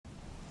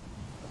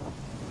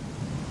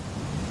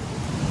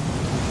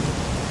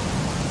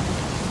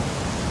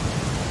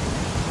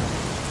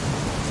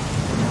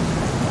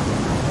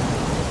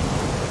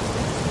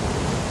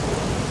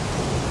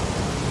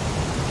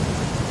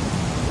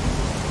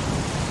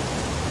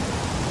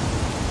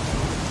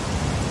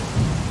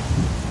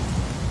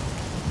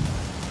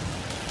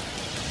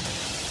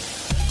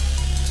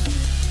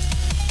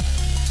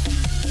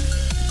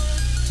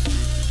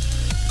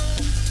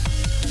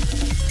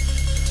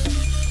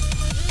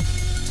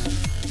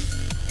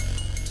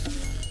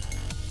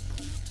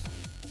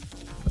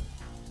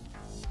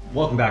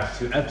Welcome back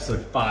to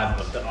episode 5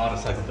 of the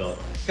autocycle build.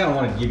 Kind of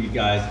want to give you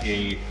guys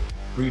a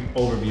brief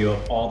overview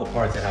of all the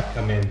parts that have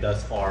come in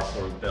thus far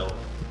for the build.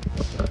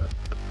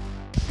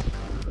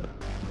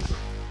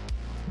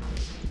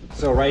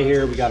 So right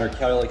here we got our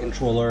Kelly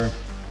controller,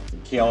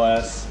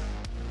 KLS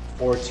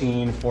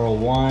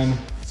 14401.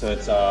 So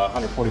it's a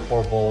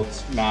 144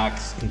 volts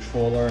max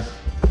controller.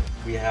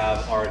 We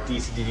have our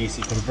DC to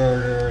DC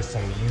converter,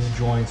 some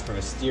U-joints for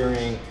the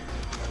steering,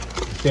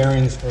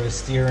 bearings for the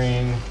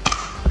steering.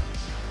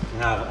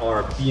 We have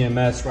our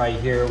BMS right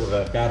here with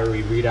a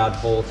battery readout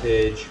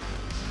voltage.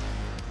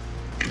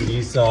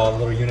 These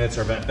little units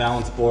are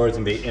balance boards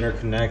and they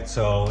interconnect,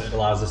 so it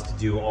allows us to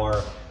do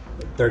our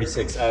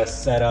 36S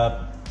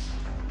setup.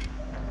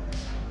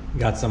 We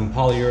got some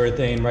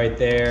polyurethane right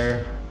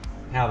there.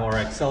 Have our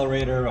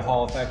accelerator, a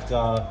Hall effect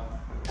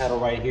pedal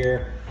right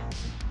here.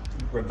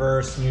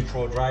 Reverse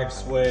neutral drive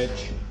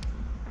switch.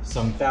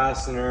 Some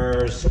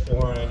fasteners,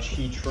 orange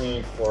heat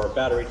shrink for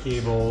battery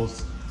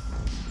cables.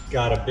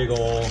 Got a big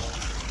old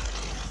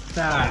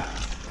fat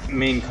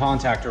main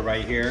contactor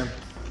right here,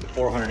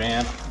 400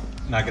 amp.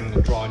 Not going to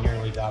draw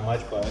nearly that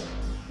much, but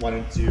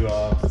wanted to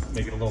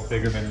make it a little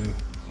bigger than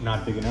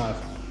not big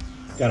enough.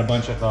 Got a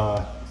bunch of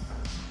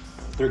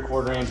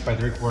 3/4 inch by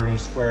 3/4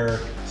 inch square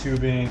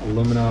tubing,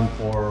 aluminum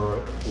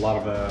for a lot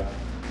of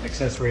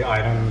accessory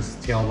items,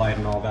 tail light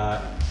and all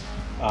that.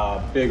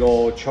 Big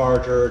old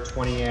charger,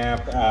 20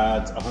 amp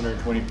adds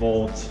 120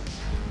 volts.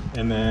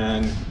 And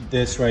then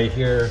this right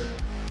here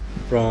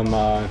from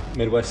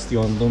Midwest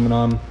Steel and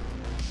Aluminum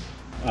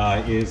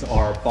is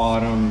our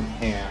bottom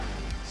pan.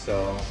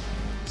 So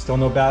still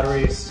no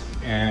batteries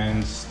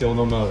and still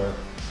no motor.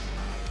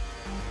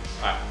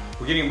 All right,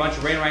 we're getting a bunch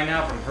of rain right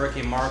now from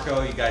Hurricane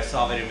Marco. You guys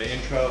saw that in the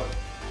intro.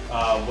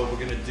 What we're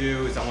gonna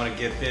do is I wanna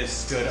get this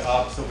stood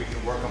up so we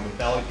can work on the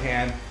belly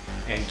pan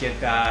and get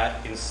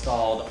that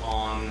installed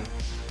on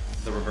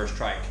the reverse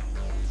trike.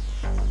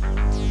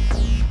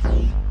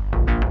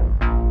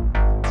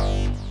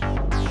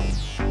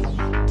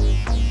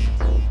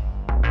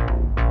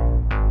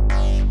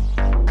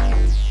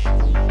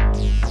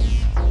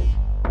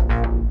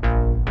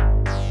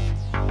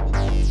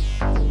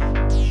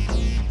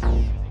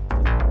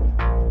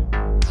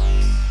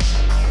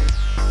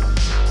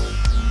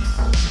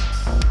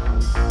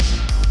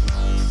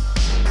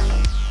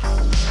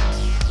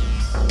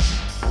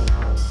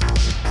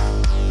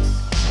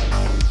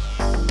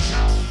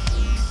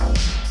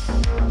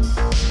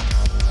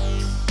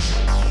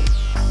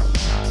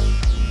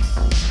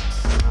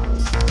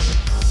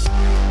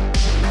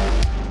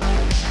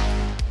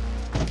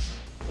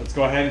 Let's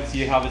go ahead and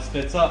see how this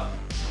fits up.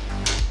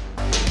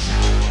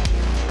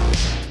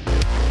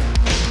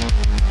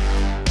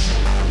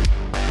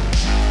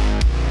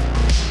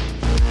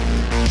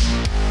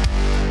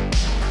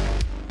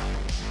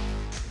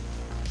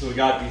 So we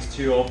got these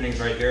two openings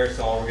right there,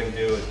 so all we're gonna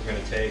do is we're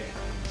gonna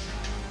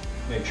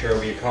make sure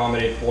we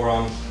accommodate for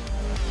them.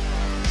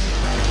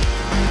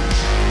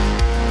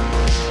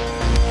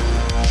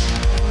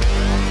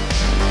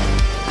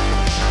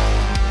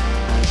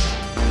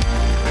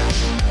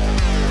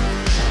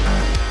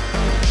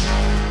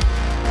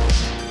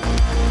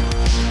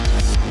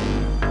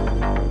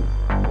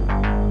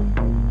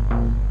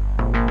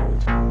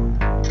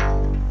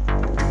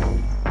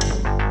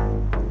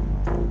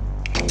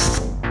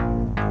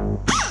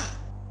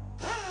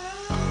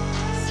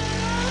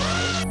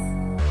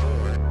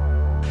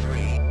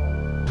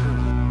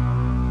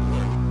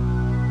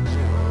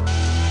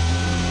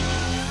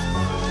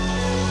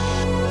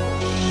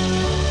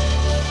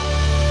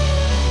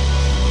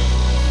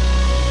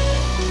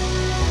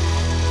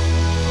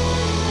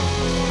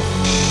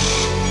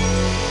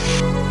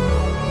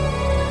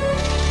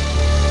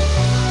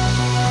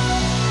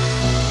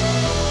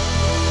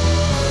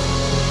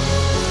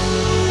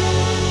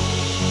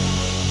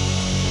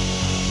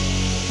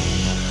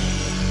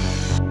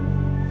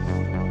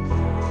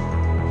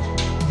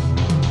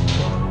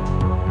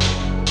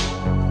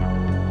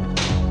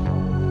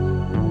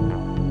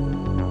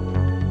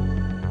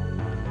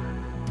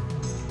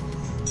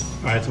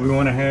 All right, so we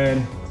went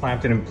ahead,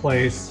 clamped it in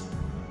place.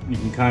 You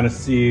can kind of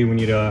see we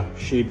need to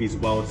shape these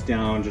welds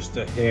down just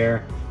a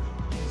hair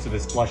so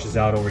this flushes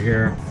out over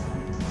here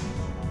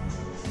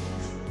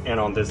and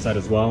on this side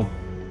as well.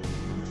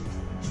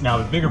 Now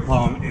the bigger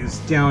problem is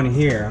down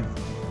here.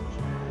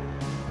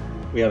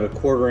 We have a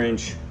 1/4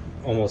 inch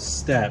almost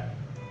step.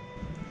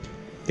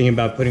 Thinking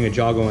about putting a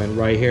joggle in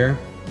right here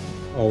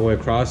all the way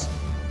across,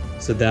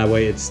 so that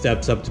way it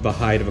steps up to the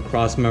height of a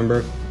cross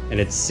member and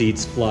it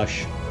seats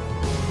flush.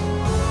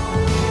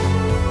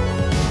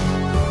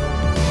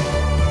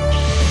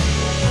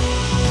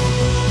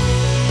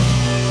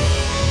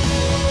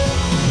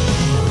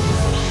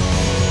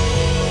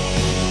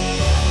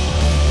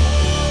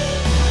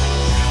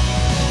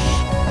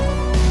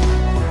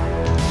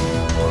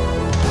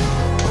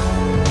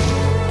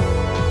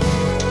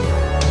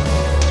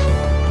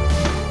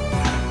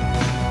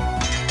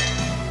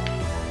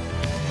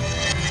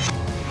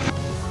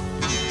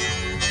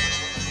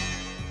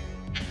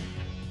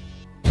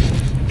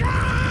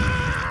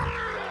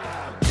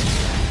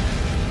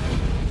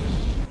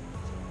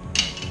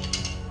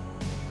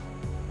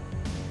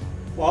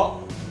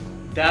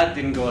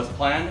 didn't go as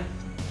planned.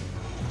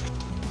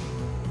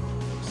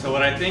 So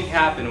what I think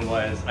happened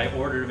was I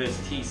ordered this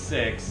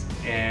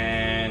T6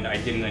 and I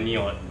didn't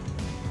anneal it.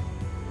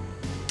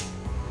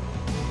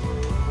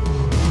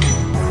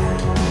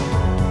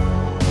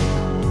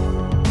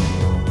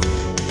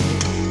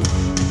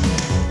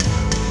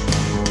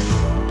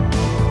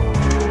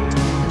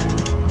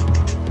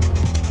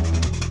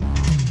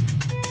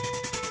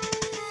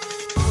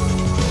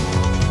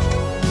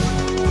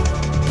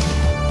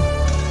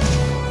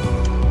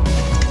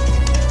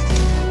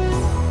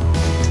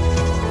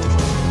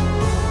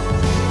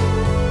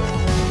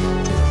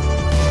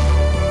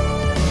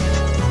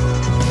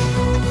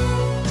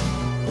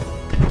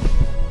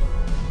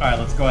 All right,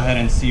 let's go ahead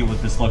and see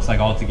what this looks like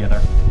all together.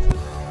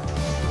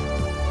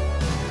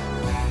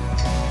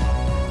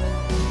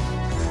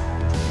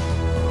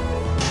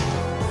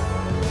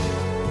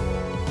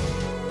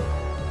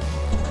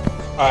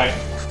 All right,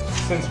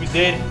 since we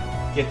did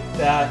get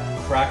that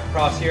crack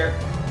across here,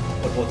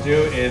 what we'll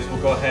do is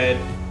we'll go ahead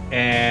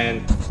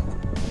and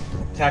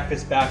tack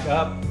this back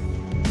up.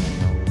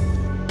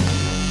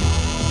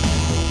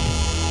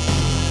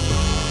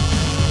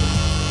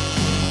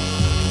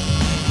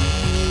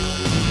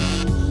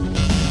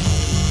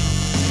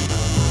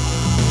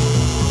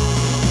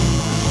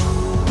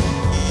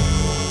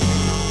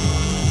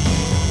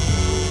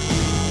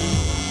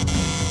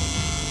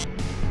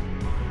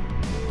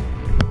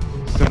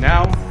 So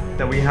now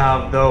that we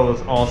have those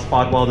all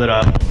spot welded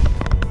up,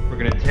 we're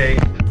gonna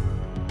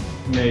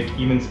make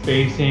even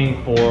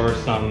spacing for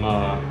some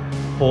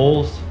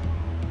holes,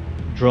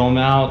 drill them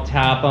out,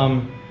 tap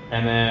them,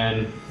 and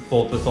then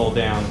bolt this all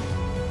down.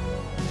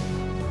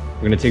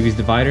 We're gonna take these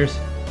dividers,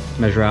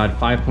 measure out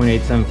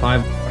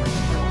 5.875.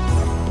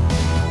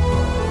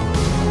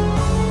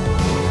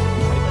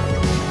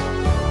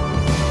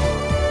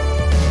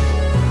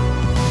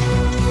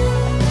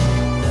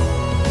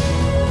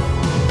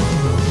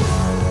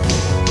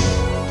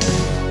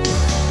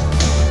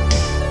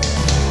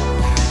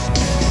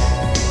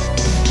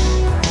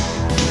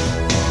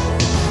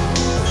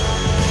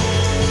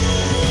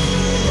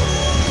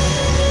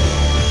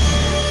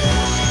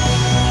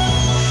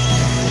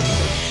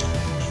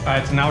 All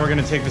right, so now we're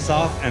gonna take this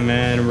off and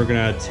then we're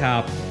gonna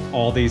tap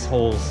all these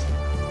holes.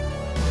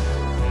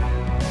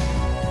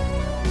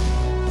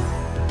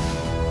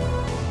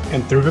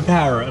 And through the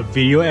power of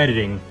video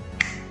editing,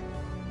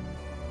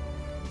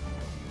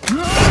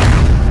 all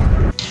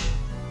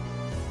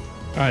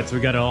right, so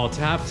we got it all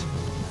tapped.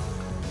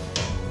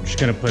 I'm just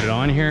gonna put it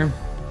on here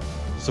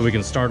so we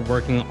can start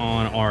working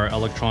on our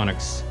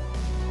electronics.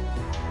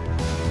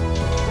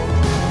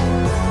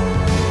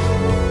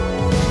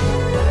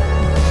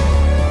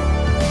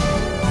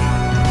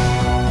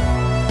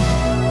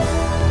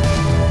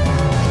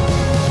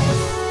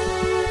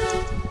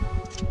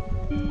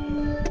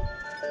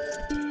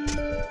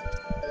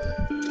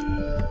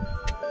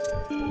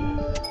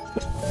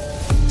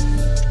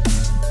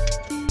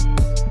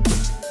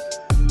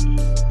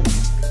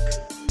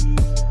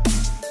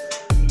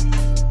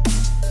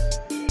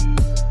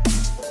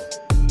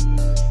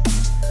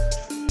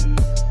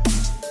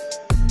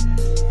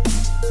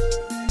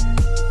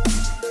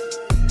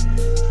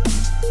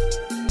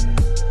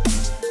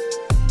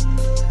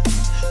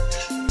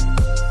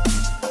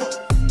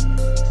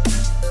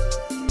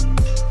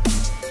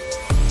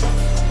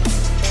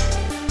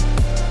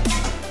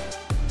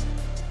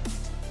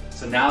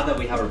 So now that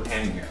we have our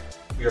pan here,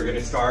 we are going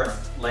to start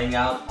laying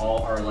out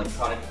all our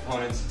electronic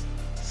components.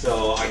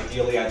 So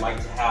ideally I'd like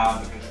to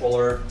have the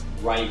controller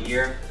right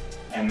here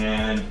and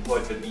then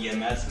put the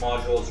BMS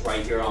modules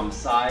right here on the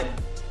side.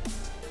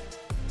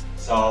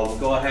 So we'll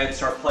go ahead and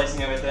start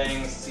placing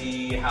everything,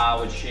 see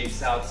how it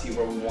shapes out, see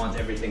where we want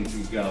everything to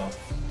go.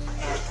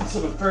 So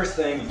the first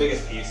thing, the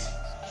biggest piece,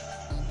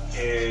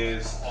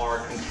 is our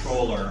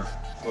controller,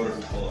 motor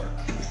controller.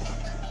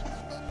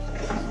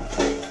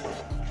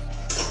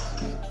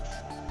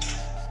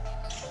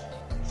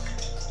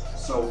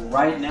 So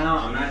right now,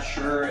 I'm not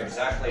sure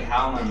exactly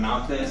how I'm gonna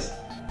mount this.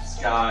 It's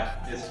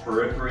got this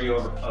periphery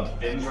of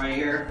fins right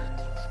here,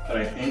 but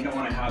I think I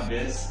wanna have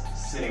this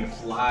sitting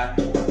flat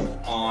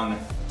on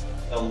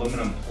the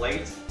aluminum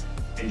plate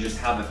and just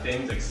have the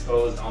fins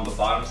exposed on the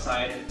bottom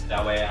side.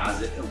 That way,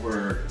 as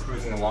we're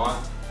cruising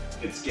along,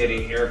 it's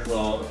getting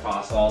airflow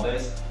across all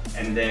this,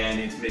 and then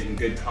it's making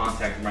good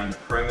contact around the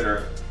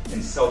perimeter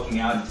and soaking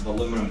out into the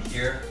aluminum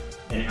here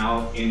and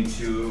out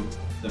into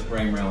the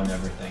frame rail and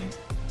everything.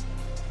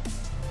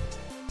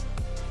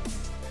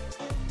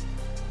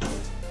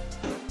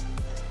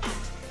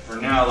 For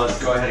now, let's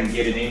go ahead and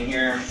get it in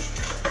here.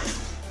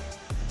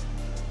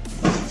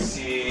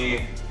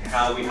 See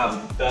how we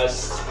have the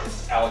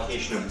best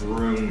allocation of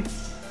room.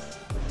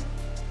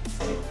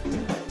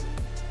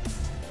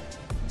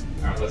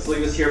 All right, let's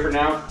leave this here for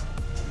now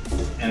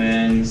and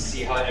then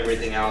see how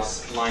everything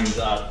else lines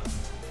up.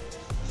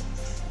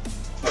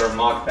 Put our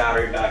mock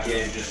battery back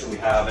in just so we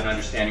have an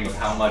understanding of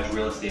how much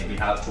real estate we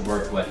have to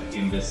work with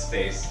in this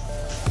space.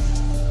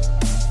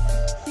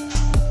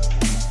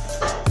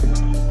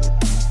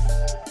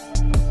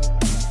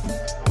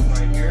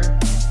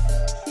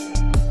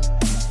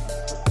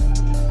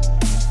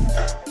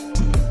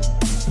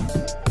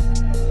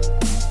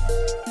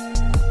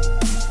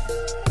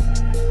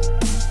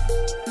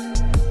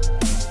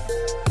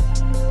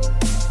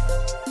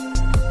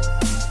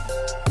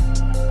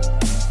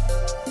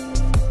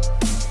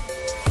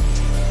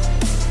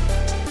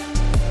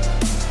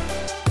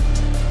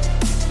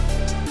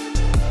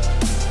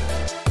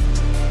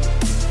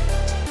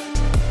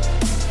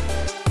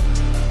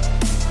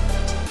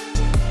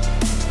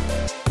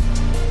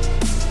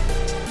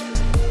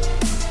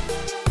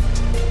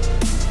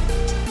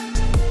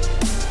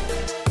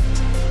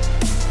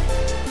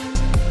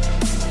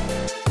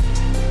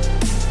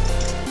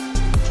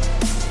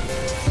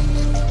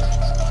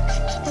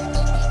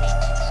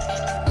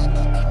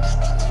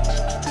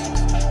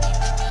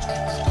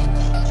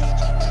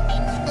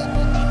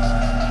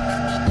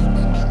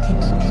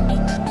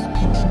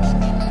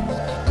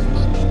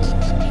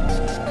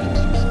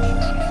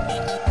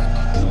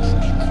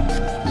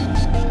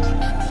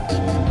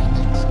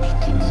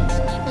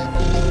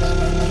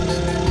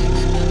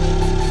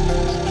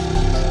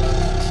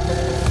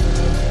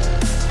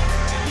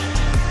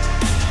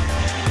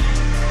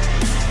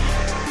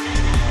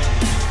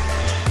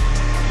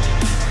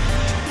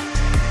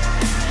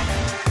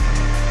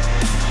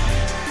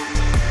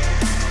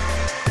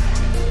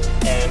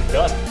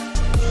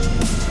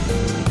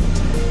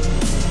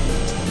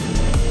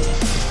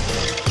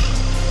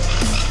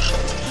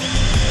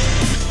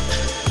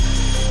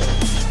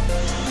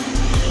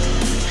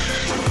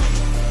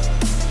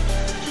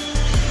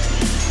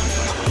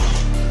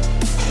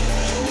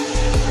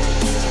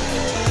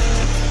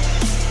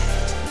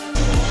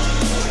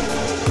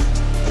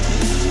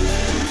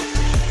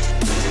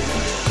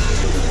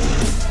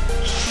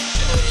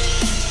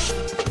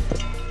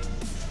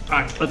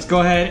 let's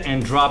go ahead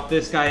and drop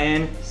this guy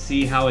in,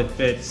 see how it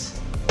fits.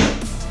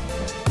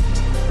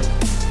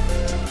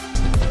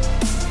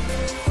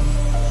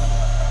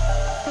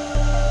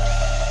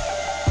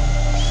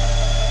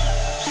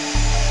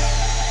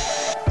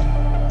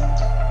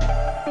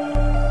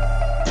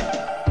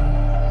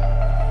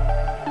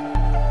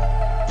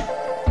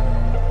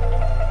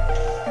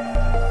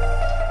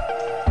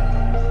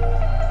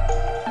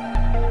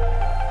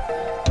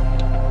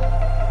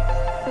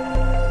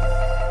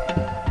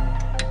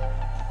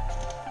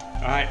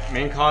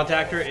 Main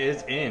contactor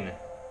is in.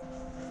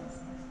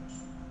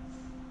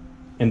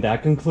 And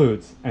that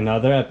concludes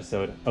another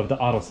episode of the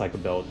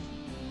autocycle build.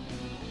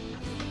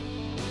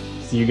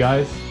 See you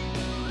guys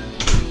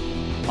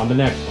on the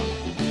next one.